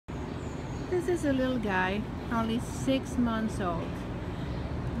This is a little guy, only 6 months old.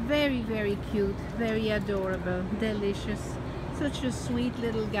 Very, very cute, very adorable, delicious. Such a sweet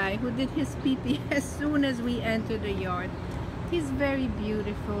little guy who did his pee-pee as soon as we entered the yard. He's very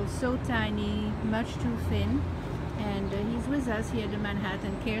beautiful, so tiny, much too thin. And he's with us here at the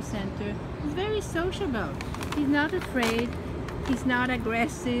Manhattan Care Center. He's very sociable. He's not afraid. He's not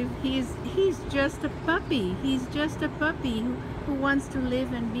aggressive. He's just a puppy. He's just a puppy who wants to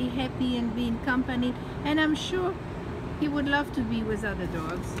live and be happy and be in company. And I'm sure he would love to be with other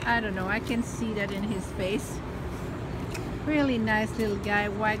dogs. I don't know. I can see that in his face. Really nice little guy,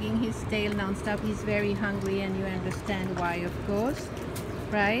 wagging his tail non-stop. He's very hungry, and you understand why, of course,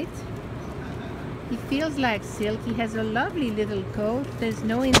 right? He feels like silk. He has a lovely little coat. There's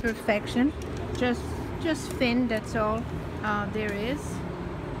no imperfection, just fin, that's all there is.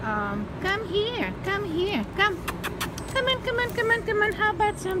 Come here, come here, come on, come on, come on, come on. How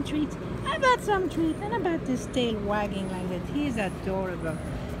about some treats? How about some treats? And about this tail wagging like that. He's adorable.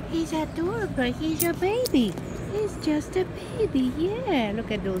 He's adorable. He's a baby. He's just a baby. Yeah,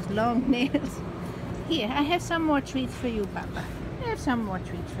 look at those long nails. Here, I have some more treats for you, Papa. I have some more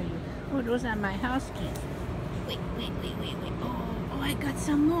treats for you. Oh, those are my house keys. Wait. Oh, I got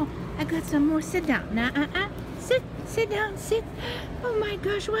some more. I got some more. Sit down. Now, sit down, sit. Oh my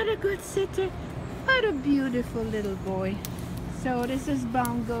gosh, what a good sitter. What a beautiful little boy. So this is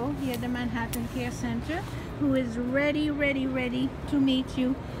Bongo here at the Manhattan Care Center, who is ready to meet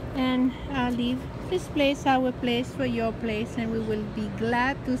you and leave this place, our place, for your place, and we will be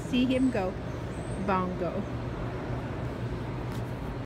glad to see him go. Bongo.